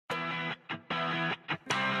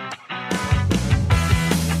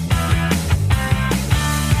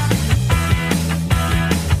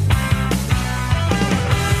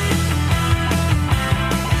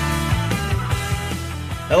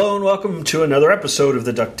welcome to another episode of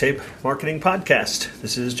the Duct Tape Marketing Podcast.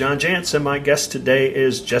 This is John Jantz, and my guest today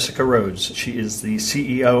is Jessica Rhodes. She is the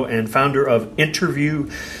CEO and founder of Interview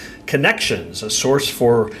Connections, a source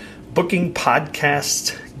for booking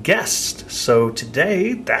podcast guests. So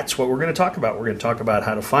today, that's what we're going to talk about. We're going to talk about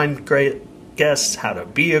how to find great guests, how to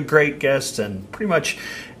be a great guest, and pretty much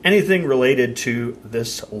anything related to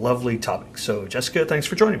this lovely topic. So Jessica, thanks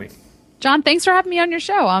for joining me. John, thanks for having me on your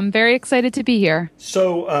show. I'm very excited to be here.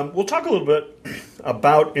 So we'll talk a little bit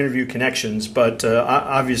about Interview Connections, but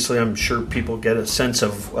obviously I'm sure people get a sense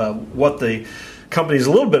of what the company is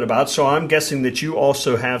a little bit about. So I'm guessing that you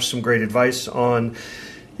also have some great advice on,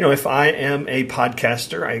 if I am a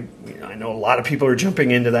podcaster, I know a lot of people are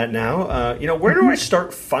jumping into that now. Where do I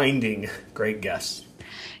start finding great guests?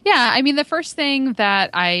 Yeah, I mean, the first thing that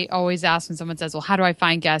I always ask when someone says, well, how do I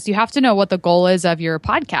find guests? You have to know what the goal is of your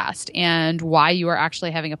podcast and why you are actually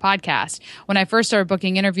having a podcast. When I first started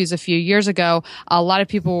booking interviews a few years ago, a lot of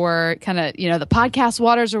people were kind of, the podcast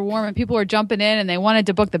waters are warm and people were jumping in and they wanted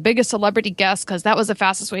to book the biggest celebrity guest because that was the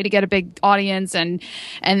fastest way to get a big audience. And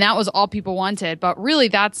that was all people wanted. But really,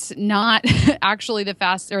 that's not actually the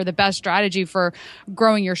best strategy for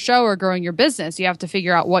growing your show or growing your business. You have to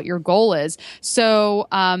figure out what your goal is. So,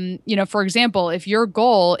 for example, if your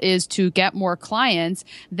goal is to get more clients,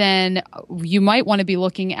 then you might want to be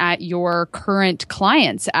looking at your current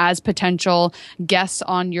clients as potential guests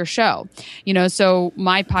on your show. So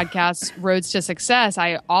my podcast, Rhodes to Success,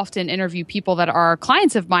 I often interview people that are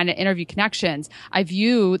clients of mine at Interview Connections. I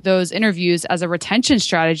view those interviews as a retention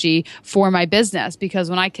strategy for my business because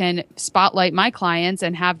when I can spotlight my clients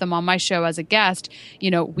and have them on my show as a guest,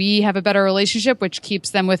 we have a better relationship, which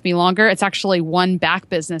keeps them with me longer. It's actually won back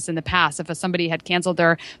business in the past. If somebody had canceled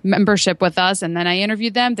their membership with us and then I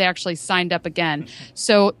interviewed them, they actually signed up again.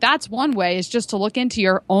 So that's one way, is just to look into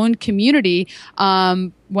your own community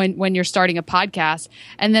when you're starting a podcast.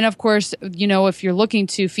 And then, of course, if you're looking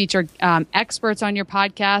to feature experts on your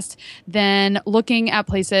podcast, then looking at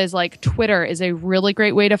places like Twitter is a really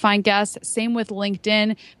great way to find guests. Same with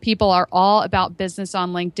LinkedIn. People are all about business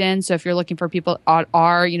on LinkedIn. So if you're looking for people that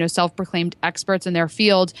are self-proclaimed experts in their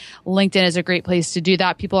field, LinkedIn is a great place to do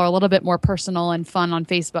that. People are a little bit more personal and fun on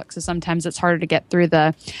Facebook. So sometimes it's harder to get through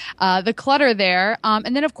the clutter there.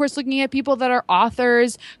 And then, of course, looking at people that are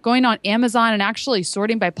authors, going on Amazon and actually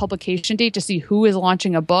sorting by publication date to see who is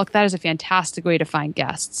launching a book. That is a fantastic way to find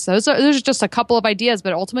guests. So there's just a couple of ideas,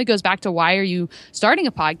 but it ultimately goes back to why are you starting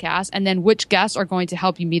a podcast and then which guests are going to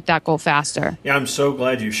help you meet that goal faster. Yeah, I'm so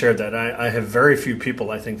glad you shared that. I have very few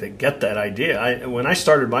people, I think, that get that idea. When I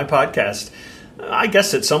started my podcast, I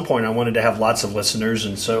guess at some point I wanted to have lots of listeners,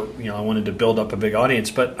 and so I wanted to build up a big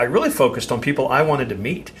audience, but I really focused on people I wanted to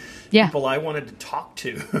meet. Yeah. People I wanted to talk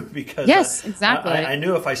to because yes, exactly. I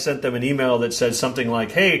knew if I sent them an email that said something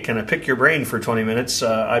like, hey, can I pick your brain for 20 minutes,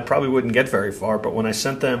 I probably wouldn't get very far. But when I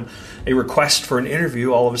sent them a request for an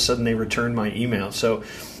interview, all of a sudden they returned my email. So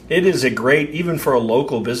it is a great, even for a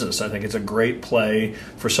local business, I think it's a great play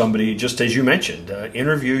for somebody, just as you mentioned,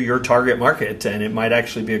 interview your target market, and it might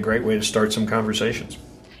actually be a great way to start some conversations.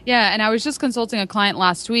 Yeah, and I was just consulting a client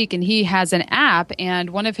last week, and he has an app, and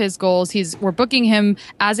one of his goals, we're booking him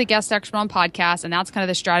as a guest expert on podcasts, and that's kind of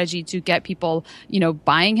the strategy to get people,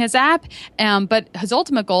 buying his app. But his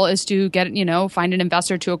ultimate goal is to get, find an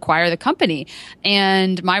investor to acquire the company.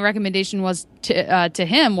 And my recommendation was to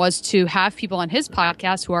him was to have people on his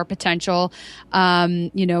podcast who are potential,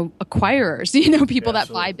 acquirers, people that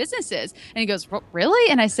buy businesses. And he goes,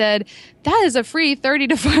 really? And I said, that is a free 30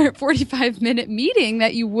 to 45 minute meeting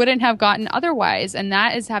that you wouldn't have gotten otherwise. And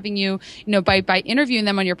that is having you, by interviewing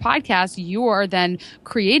them on your podcast, you are then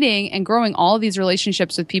creating and growing all of these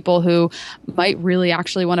relationships with people who might really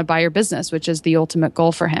actually want to buy your business, which is the ultimate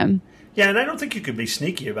goal for him. Yeah, and I don't think you could be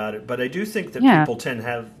sneaky about it, but I do think that people tend to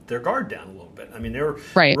have their guard down a little bit. I mean, there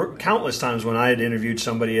were countless times when I had interviewed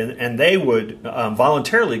somebody and they would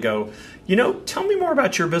voluntarily go, tell me more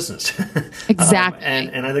about your business. Exactly.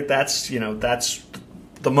 And I think that's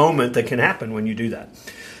the moment that can happen when you do that.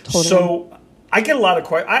 Totally. So I get a lot of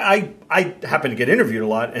questions. I happen to get interviewed a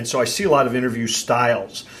lot, and so I see a lot of interview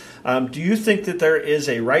styles. Do you think that there is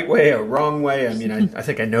a right way, a wrong way? I mean, I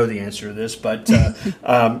think I know the answer to this, but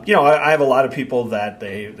I have a lot of people that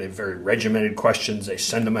they have very regimented questions. They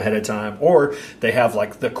send them ahead of time, or they have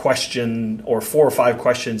like the question or 4 or 5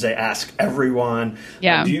 questions they ask everyone.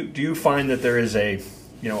 Yeah. Do you find that there is a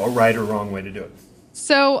right or wrong way to do it?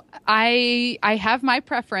 So I have my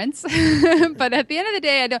preference, but at the end of the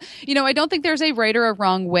day, I don't think there's a right or a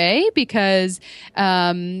wrong way because,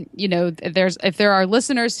 if there are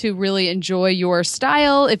listeners who really enjoy your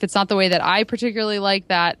style, if it's not the way that I particularly like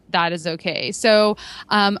that is okay. So,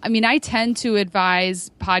 I tend to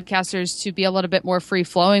advise podcasters to be a little bit more free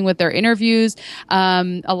flowing with their interviews.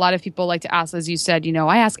 A lot of people like to ask, as you said,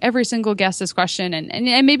 I ask every single guest this question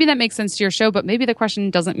and maybe that makes sense to your show, but maybe the question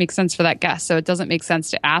doesn't make sense for that guest. So it doesn't make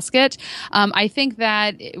sense to ask it. I think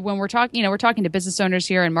that when we're talking to business owners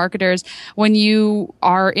here and marketers, when you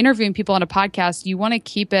are interviewing people on a podcast, you want to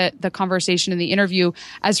keep the conversation in the interview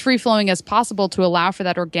as free flowing as possible to allow for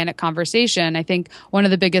that organic conversation. I think one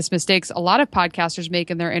of the biggest mistakes a lot of podcasters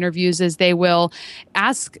make in their interviews is they will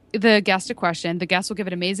ask the guest a question, the guest will give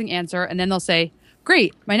an amazing answer, and then they'll say,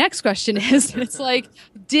 great. My next question is, it's like,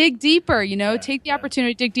 dig deeper, take the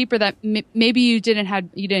opportunity to dig deeper that maybe you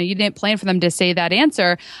didn't plan for them to say that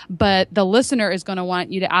answer, but the listener is going to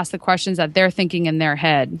want you to ask the questions that they're thinking in their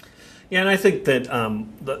head. Yeah, and I think that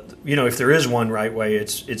if there is one right way,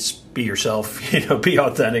 it's be yourself. Be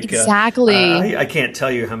authentic. Exactly. I can't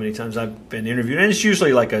tell you how many times I've been interviewed, and it's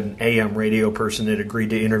usually like an AM radio person that agreed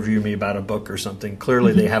to interview me about a book or something.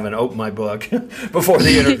 Clearly, they haven't opened my book before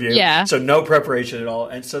the interview, yeah. So no preparation at all.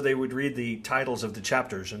 And so they would read the titles of the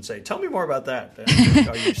chapters and say, "Tell me more about that."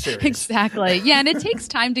 Are you serious? Exactly. Yeah, and it takes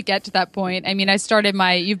time to get to that point.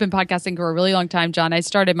 You've been podcasting for a really long time, John. I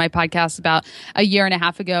started my podcast about a year and a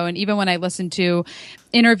half ago, and even when I listened to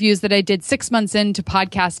interviews that I did 6 months into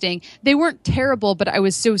podcasting, they weren't terrible, but I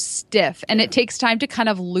was so stiff, and it takes time to kind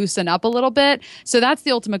of loosen up a little bit. So that's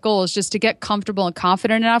the ultimate goal, is just to get comfortable and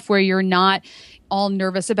confident enough where you're not all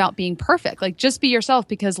nervous about being perfect. Like, just be yourself,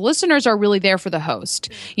 because listeners are really there for the host.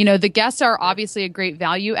 The guests are obviously a great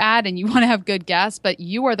value add and you want to have good guests, but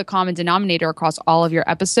you are the common denominator across all of your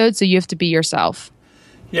episodes. So you have to be yourself.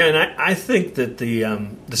 Yeah, and I think that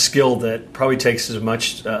the skill that probably takes as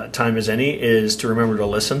much time as any is to remember to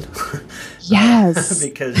listen. Yes.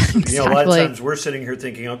 Because exactly. A lot of times we're sitting here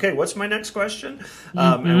thinking, okay, what's my next question?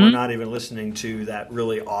 And we're not even listening to that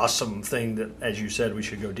really awesome thing that, as you said, we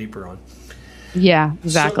should go deeper on. Yeah,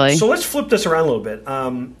 exactly. So let's flip this around a little bit.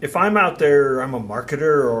 If I'm out there, I'm a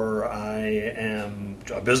marketer or I am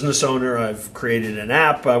a business owner, I've created an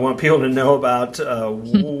app I want people to know about,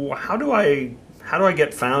 how do I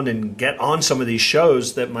get found and get on some of these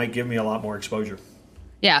shows that might give me a lot more exposure?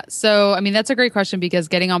 Yeah. So, that's a great question, because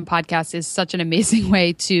getting on podcasts is such an amazing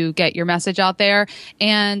way to get your message out there.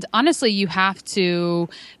 And honestly, you have to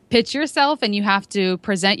pitch yourself and you have to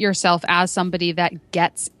present yourself as somebody that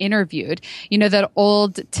gets interviewed. That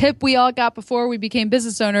old tip we all got before we became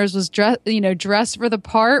business owners was dress for the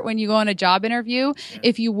part when you go on a job interview.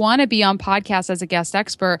 If you want to be on podcasts as a guest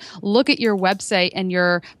expert, look at your website and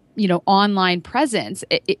your online presence.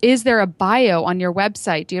 Is there a bio on your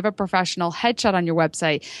website? Do you have a professional headshot on your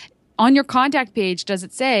website? On your contact page, does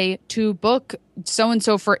it say to book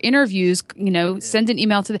so-and-so for interviews, send an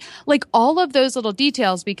email to all of those little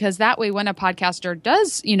details, because that way when a podcaster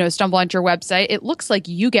does, stumble onto your website, it looks like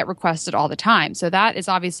you get requested all the time. So that is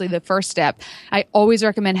obviously the first step. I always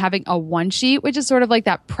recommend having a one sheet, which is sort of like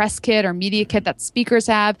that press kit or media kit that speakers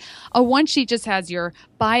have. A one sheet just has your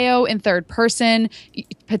bio in third person,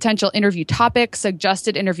 potential interview topics,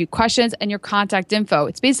 suggested interview questions, and your contact info.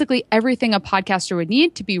 It's basically everything a podcaster would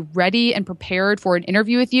need to be ready and prepared for an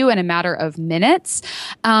interview with you in a matter of minutes.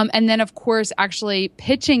 And then, of course, actually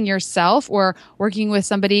pitching yourself or working with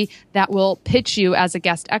somebody that will pitch you as a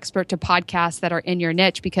guest expert to podcasts that are in your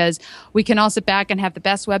niche, because we can all sit back and have the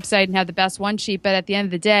best website and have the best one sheet. But at the end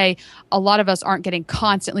of the day, a lot of us aren't getting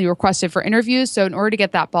constantly requested for interviews. So in order to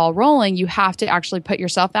get that ball rolling, you have to actually put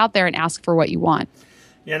yourself out there and ask for what you want.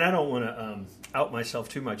 Yeah, and I don't want to out myself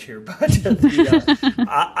too much here, but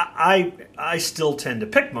I still tend to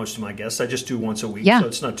pick most of my guests. I just do once a week, so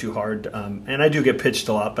it's not too hard. And I do get pitched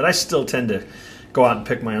a lot, but I still tend to go out and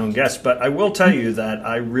pick my own guests. But I will tell you that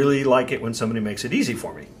I really like it when somebody makes it easy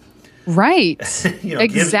for me. Right.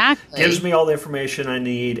 Exactly. Gives me all the information I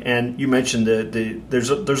need. And you mentioned there's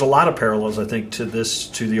a lot of parallels, I think, to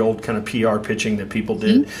the old kind of PR pitching that people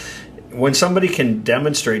did. Mm-hmm. When somebody can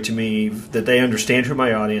demonstrate to me that they understand who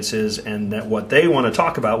my audience is and that what they want to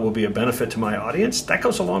talk about will be a benefit to my audience, that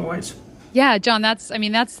goes a long ways. Yeah, John, that's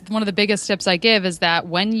one of the biggest tips I give, is that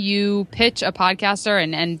when you pitch a podcaster,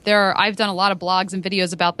 and I've done a lot of blogs and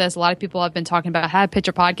videos about this. A lot of people have been talking about how to pitch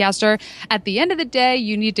a podcaster. At the end of the day,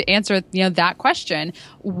 you need to answer, that question.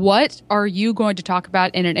 What are you going to talk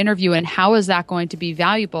about in an interview, and how is that going to be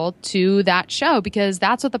valuable to that show? Because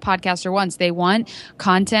that's what the podcaster wants. They want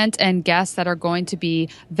content and guests that are going to be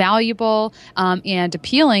valuable and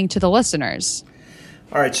appealing to the listeners.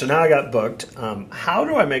 All right, so now I got booked. How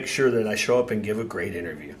do I make sure that I show up and give a great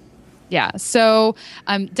interview? Yeah. So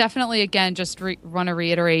definitely, again, just want to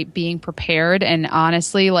reiterate being prepared. And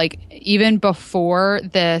honestly, like even before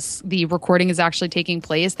the recording is actually taking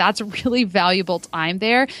place, that's really valuable time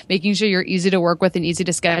there, making sure you're easy to work with and easy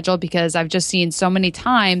to schedule, because I've just seen so many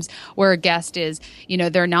times where a guest is,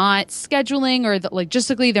 they're not scheduling or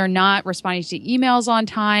logistically, they're not responding to emails on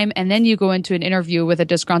time. And then you go into an interview with a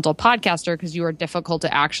disgruntled podcaster because you are difficult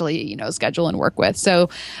to actually, schedule and work with. So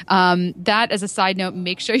that as a side note,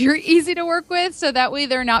 make sure you're easy to work with, so that way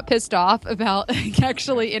they're not pissed off about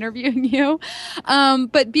actually interviewing you.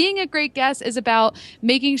 But being a great guest is about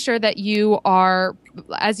making sure that you are,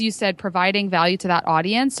 as you said, providing value to that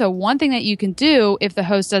audience. So one thing that you can do if the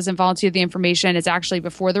host doesn't volunteer the information is actually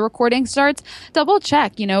before the recording starts, double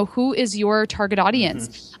check, who is your target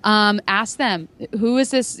audience? Ask them, who is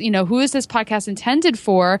this podcast intended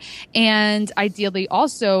for? And ideally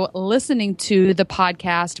also listening to the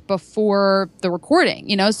podcast before the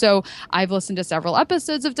recording, so I've listened to several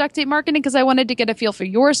episodes of Duct Tape Marketing because I wanted to get a feel for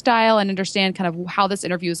your style and understand kind of how this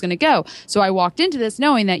interview is going to go. So I walked into this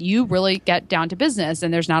knowing that you really get down to business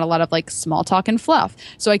and there's not a lot of like small talk and fluff.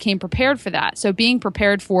 So I came prepared for that. So being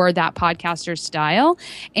prepared for that podcaster's style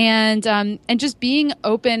and just being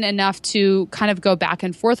open enough to kind of go back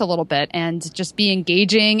and forth a little bit and just be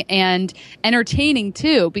engaging and entertaining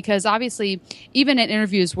too, because obviously even in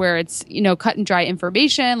interviews where it's, cut and dry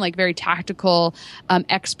information, like very tactical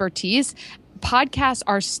expertise, podcasts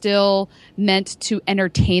are still meant to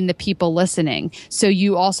entertain the people listening. So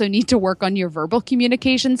you also need to work on your verbal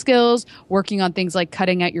communication skills, working on things like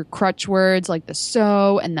cutting out your crutch words like the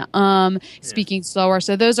so and the speaking slower.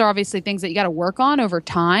 So those are obviously things that you got to work on over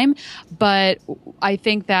time. But I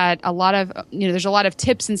think that a lot of, there's a lot of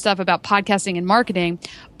tips and stuff about podcasting and marketing,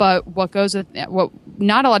 but what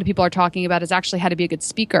not a lot of people are talking about is actually how to be a good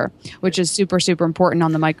speaker, which is super, super important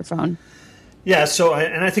on the microphone. Yeah, so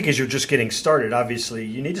I think as you're just getting started, obviously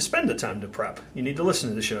you need to spend the time to prep. You need to listen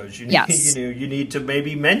to the shows. You need to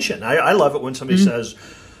maybe mention. I love it when somebody says,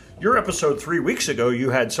 "Your episode 3 weeks ago,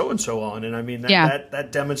 you had so and so on," and I mean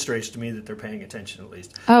that demonstrates to me that they're paying attention at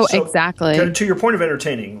least. Oh, so, exactly. To your point of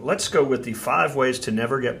entertaining, let's go with the 5 ways to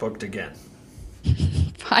never get booked again.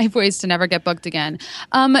 5 ways to never get booked again.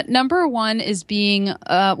 Number 1 is being,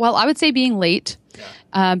 I would say being late.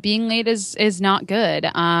 Being late is not good.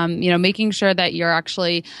 Making sure that you're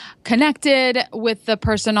actually connected with the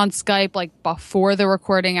person on Skype, like before the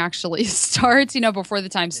recording actually starts, before the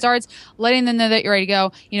time starts, letting them know that you're ready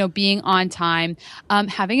to go, being on time,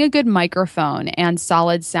 having a good microphone and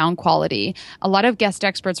solid sound quality. A lot of guest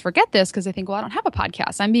experts forget this because they think, well, I don't have a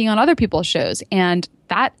podcast. I'm being on other people's shows. And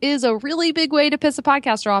that is a really big way to piss a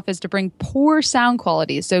podcaster off, is to bring poor sound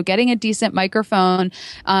quality. So getting a decent microphone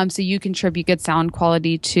so you contribute good sound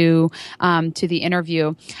quality to the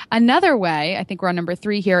interview. Another way, I think we're on number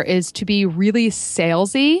 3 here, is to be really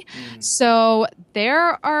salesy. So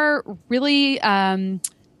there are really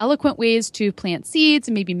eloquent ways to plant seeds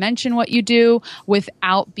and maybe mention what you do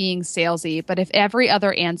without being salesy. But if every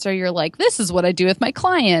other answer you're like, this is what I do with my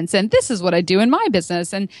clients and this is what I do in my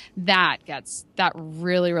business, and that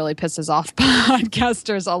really, really pisses off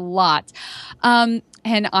podcasters a lot.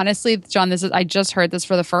 And honestly, John, I just heard this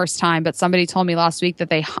for the first time, but somebody told me last week that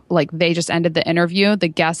they just ended the interview. The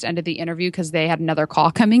guest ended the interview because they had another call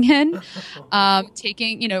coming in.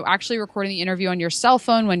 Actually recording the interview on your cell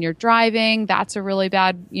phone when you're driving, that's a really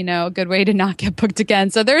bad, a good way to not get booked again.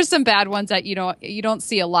 So there's some bad ones that you don't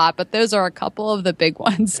see a lot, but those are a couple of the big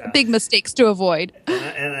ones, big mistakes to avoid.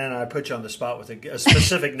 And I put you on the spot with a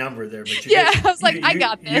specific number there, but I was like, I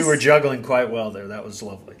got this. You were juggling quite well there. That was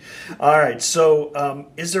lovely. All right, so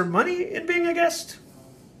is there money in being a guest?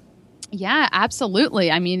 Yeah, absolutely.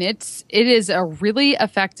 I mean, it is a really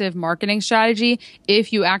effective marketing strategy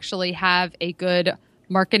if you actually have a good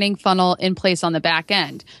marketing funnel in place on the back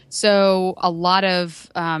end. So a lot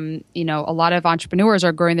of entrepreneurs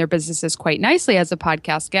are growing their businesses quite nicely as a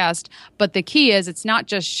podcast guest. But the key is it's not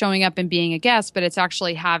just showing up and being a guest, but it's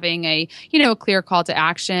actually having a clear call to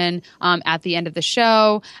action at the end of the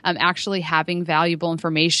show, actually having valuable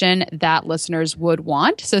information that listeners would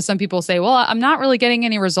want. So some people say, well, I'm not really getting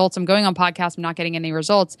any results. I'm going on podcasts. I'm not getting any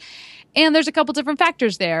results. And there's a couple different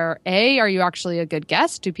factors there. A, are you actually a good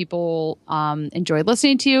guest? Do people enjoy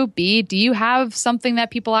listening to you? B, do you have something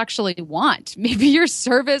that people actually want? Maybe your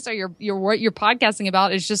service or what you're podcasting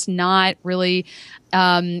about is just not really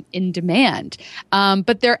in demand.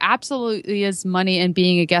 But there absolutely is money in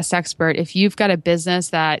being a guest expert. If you've got a business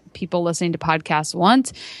that people listening to podcasts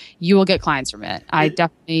want, you will get clients from it.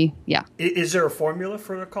 Is there a formula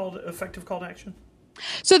for a effective call to action?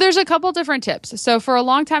 So there's a couple different tips. So for a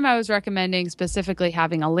long time, I was recommending specifically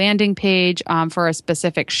having a landing page for a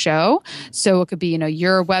specific show. So it could be,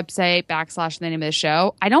 your website / the name of the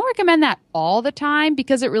show. I don't recommend that all the time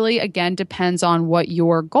because it really, again, depends on what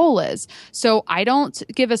your goal is. So I don't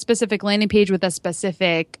give a specific landing page with a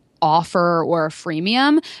specific offer or a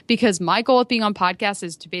freemium, because my goal with being on podcasts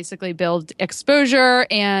is to basically build exposure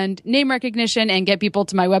and name recognition and get people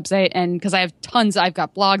to my website. And because I've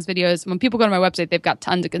got blogs, videos. When people go to my website, they've got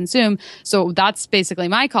tons to consume. So that's basically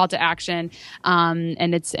my call to action.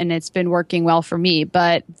 And it's been working well for me.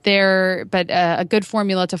 But a good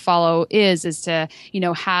formula to follow is to,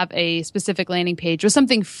 have a specific landing page with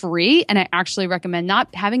something free. And I actually recommend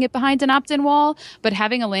not having it behind an opt-in wall, but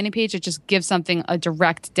having a landing page that just gives something a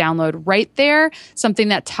direct download right there, something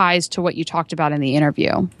that ties to what you talked about in the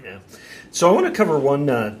interview. Yeah. So I want to cover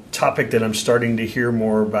one topic that I'm starting to hear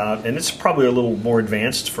more about, and it's probably a little more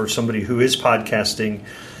advanced for somebody who is podcasting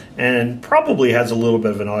and probably has a little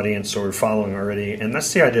bit of an audience or following already, and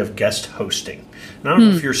that's the idea of guest hosting. And I don't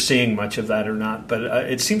know if you're seeing much of that or not, but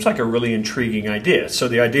it seems like a really intriguing idea. So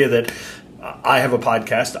the idea that I have a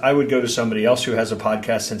podcast, I would go to somebody else who has a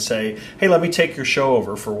podcast and say, hey, let me take your show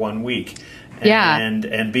over for 1 week.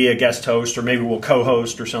 And be a guest host, or maybe we'll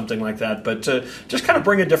co-host or something like that. But just kind of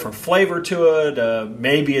bring a different flavor to it.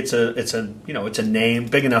 Maybe it's a name,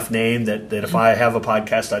 big enough name that if I have a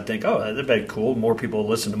podcast, I'd think, oh, that'd be cool. More people will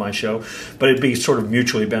listen to my show, but it'd be sort of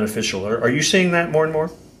mutually beneficial. Are you seeing that more and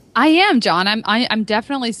more? I am, John. I'm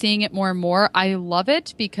definitely seeing it more and more. I love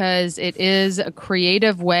it because it is a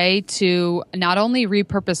creative way to not only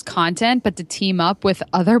repurpose content, but to team up with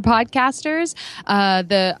other podcasters.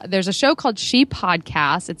 There's a show called She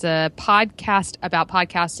Podcasts. It's a podcast about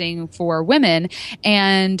podcasting for women,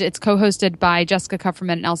 and it's co-hosted by Jessica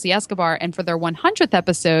Kupferman and Elsie Escobar. And for their 100th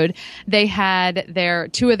episode, they had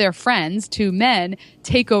two of their friends, two men,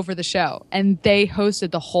 take over the show, and they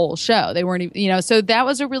hosted the whole show. They weren't even, so that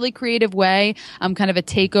was a really creative way, kind of a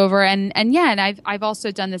takeover. And I've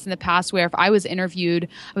also done this in the past where if I was interviewed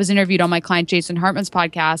on my client Jason Hartman's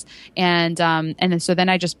podcast, and so then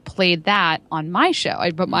I just played that on my show. I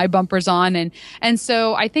put my bumpers on, and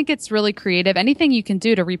so I think it's really creative. Anything you can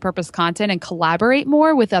do to repurpose content and collaborate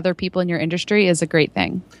more with other people in your industry is a great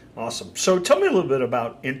thing. Awesome. So tell me a little bit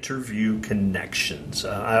about Interview Connections.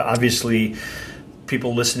 Obviously,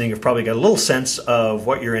 people listening have probably got a little sense of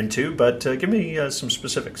what you're into, but give me some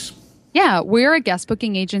specifics. Yeah, we're a guest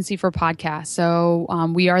booking agency for podcasts. So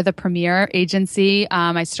we are the premier agency.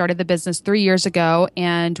 I started the business 3 years ago,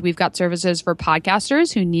 and we've got services for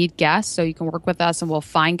podcasters who need guests. So you can work with us and we'll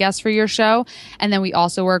find guests for your show. And then we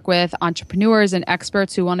also work with entrepreneurs and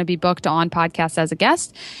experts who want to be booked on podcasts as a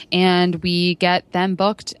guest. And we get them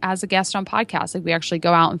booked as a guest on podcasts. Like we actually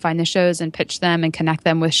go out and find the shows and pitch them and connect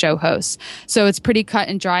them with show hosts. So it's pretty cut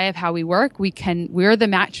and dry of how we work. We're the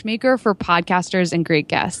matchmaker for podcasters and great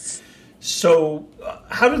guests. So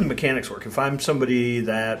how do the mechanics work? If I'm somebody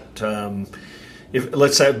that,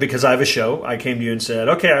 let's say, because I have a show, I came to you and said,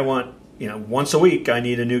 okay, I want, once a week, I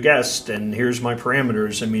need a new guest, and here's my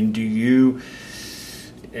parameters. I mean, do you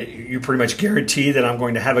pretty much guarantee that I'm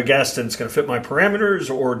going to have a guest and it's going to fit my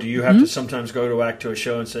parameters, or do you have to sometimes go back to a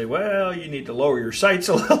show and say, well, you need to lower your sights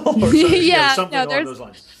a little, or something along those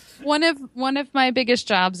lines? One of my biggest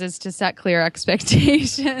jobs is to set clear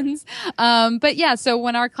expectations. But yeah, so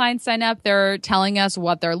when our clients sign up, they're telling us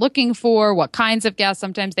what they're looking for, what kinds of guests.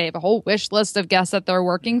 Sometimes they have a whole wish list of guests that they're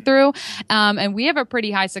working through. And we have a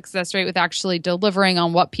pretty high success rate with actually delivering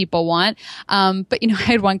on what people want. But I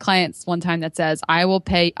had one client one time that says, I'll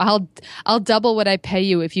double what I pay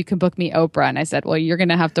you if you can book me Oprah. And I said, well, you're going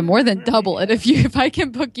to have to more than double it if I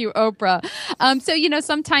can book you Oprah. So,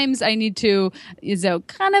 sometimes I need to,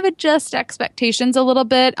 kind of adjust expectations a little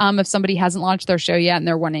bit. If somebody hasn't launched their show yet and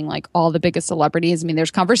they're wanting like all the biggest celebrities, I mean,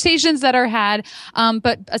 there's conversations that are had.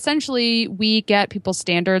 But essentially we get people's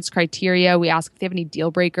standards, criteria. We ask if they have any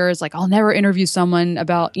deal breakers. Like I'll never interview someone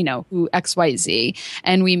about, who XYZ,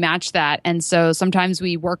 and we match that. And so sometimes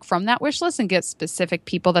we work from that wish list and get specific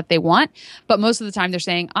people that they want. But most of the time they're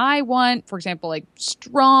saying, I want, for example, like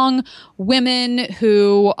strong women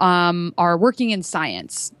who are working in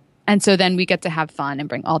science. And so then we get to have fun and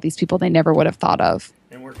bring all these people they never would have thought of.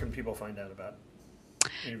 And where can people find out about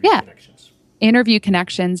Interview Connections?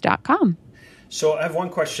 Interviewconnections.com. So I have one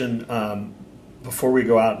question before we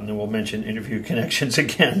go out, and then we'll mention Interview Connections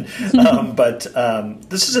again. But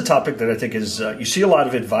this is a topic that I think is, you see a lot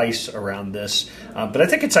of advice around this, but I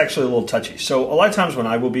think it's actually a little touchy. So a lot of times when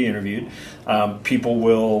I will be interviewed, people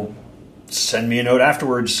will send me a note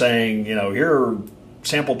afterwards saying, here are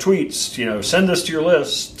sample tweets, send this to your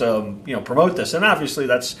list, promote this. And obviously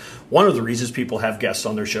that's one of the reasons people have guests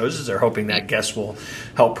on their shows, is they're hoping that guests will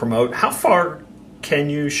help promote. How far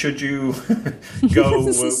should you go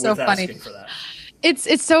with asking for that?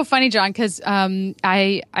 It's so funny, John, because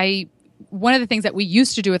I one of the things that we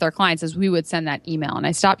used to do with our clients is we would send that email, and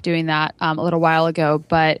I stopped doing that a little while ago.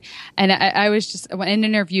 I was just, an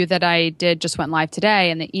interview that I did just went live today,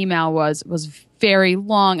 and the email was very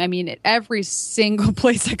long. I mean, at every single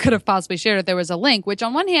place I could have possibly shared it, there was a link, which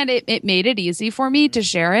on one hand, it made it easy for me to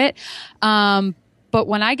share it. But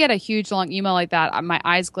when I get a huge long email like that, my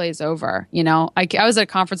eyes glaze over. I was at a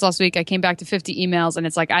conference last week. I came back to 50 emails, and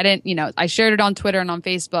it's like I shared it on Twitter and on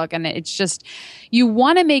Facebook, and it's just, you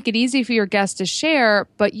want to make it easy for your guests to share,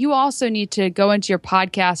 but you also need to go into your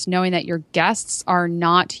podcast knowing that your guests are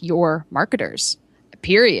not your marketers.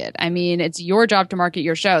 Period. I mean, it's your job to market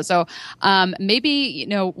your show. So maybe,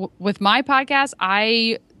 with my podcast,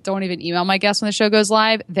 I don't even email my guests when the show goes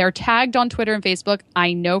live. They're tagged on Twitter and Facebook.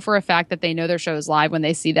 I know for a fact that they know their show is live when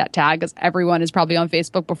they see that tag, because everyone is probably on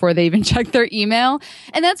Facebook before they even check their email.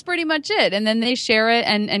 And that's pretty much it. And then they share it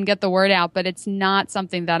and get the word out. But it's not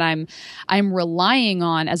something that I'm relying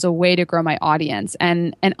on as a way to grow my audience.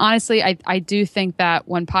 And honestly, I do think that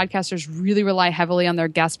when podcasters really rely heavily on their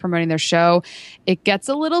guests promoting their show, it gets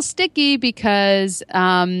a little sticky, because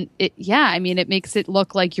it makes it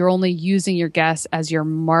look like you're only using your guests as your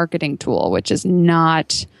marketing tool, which is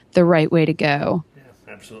not the right way to go. Yeah,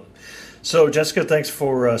 absolutely. So, Jessica, thanks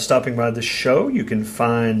for stopping by the show. You can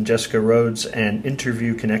find Jessica Rhodes and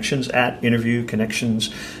Interview Connections at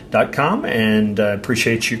interviewconnections.com, and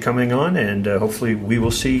appreciate you coming on, and hopefully we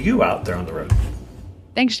will see you out there on the road.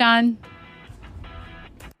 Thanks, John.